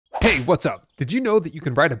Hey, what's up? Did you know that you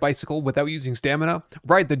can ride a bicycle without using stamina,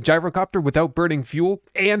 ride the gyrocopter without burning fuel,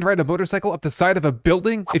 and ride a motorcycle up the side of a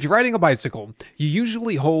building? If you're riding a bicycle, you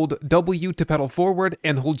usually hold W to pedal forward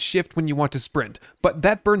and hold shift when you want to sprint, but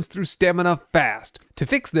that burns through stamina fast. To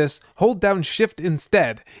fix this, hold down shift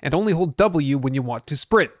instead, and only hold W when you want to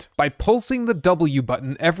sprint. By pulsing the W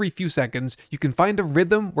button every few seconds, you can find a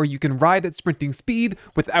rhythm where you can ride at sprinting speed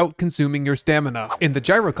without consuming your stamina. In the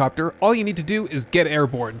gyrocopter, all you need to do is get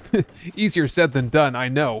airborne. Easier said than done, I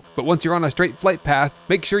know, but once you're on a straight flight path,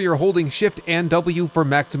 make sure you're holding shift and W for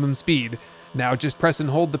maximum speed. Now just press and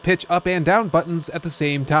hold the pitch up and down buttons at the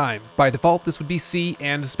same time. By default, this would be C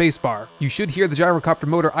and spacebar. You should hear the gyrocopter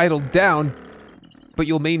motor idle down, but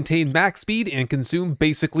you'll maintain max speed and consume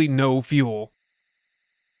basically no fuel.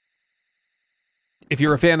 If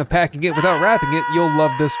you're a fan of packing it without wrapping it, you'll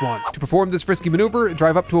love this one. To perform this frisky maneuver,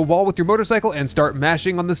 drive up to a wall with your motorcycle and start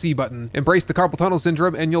mashing on the C button. Embrace the carpal tunnel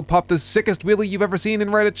syndrome and you'll pop the sickest wheelie you've ever seen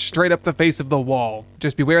and ride it straight up the face of the wall.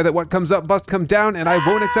 Just beware that what comes up must come down, and I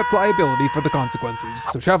won't accept liability for the consequences.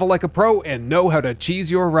 So travel like a pro and know how to cheese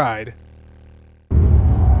your ride.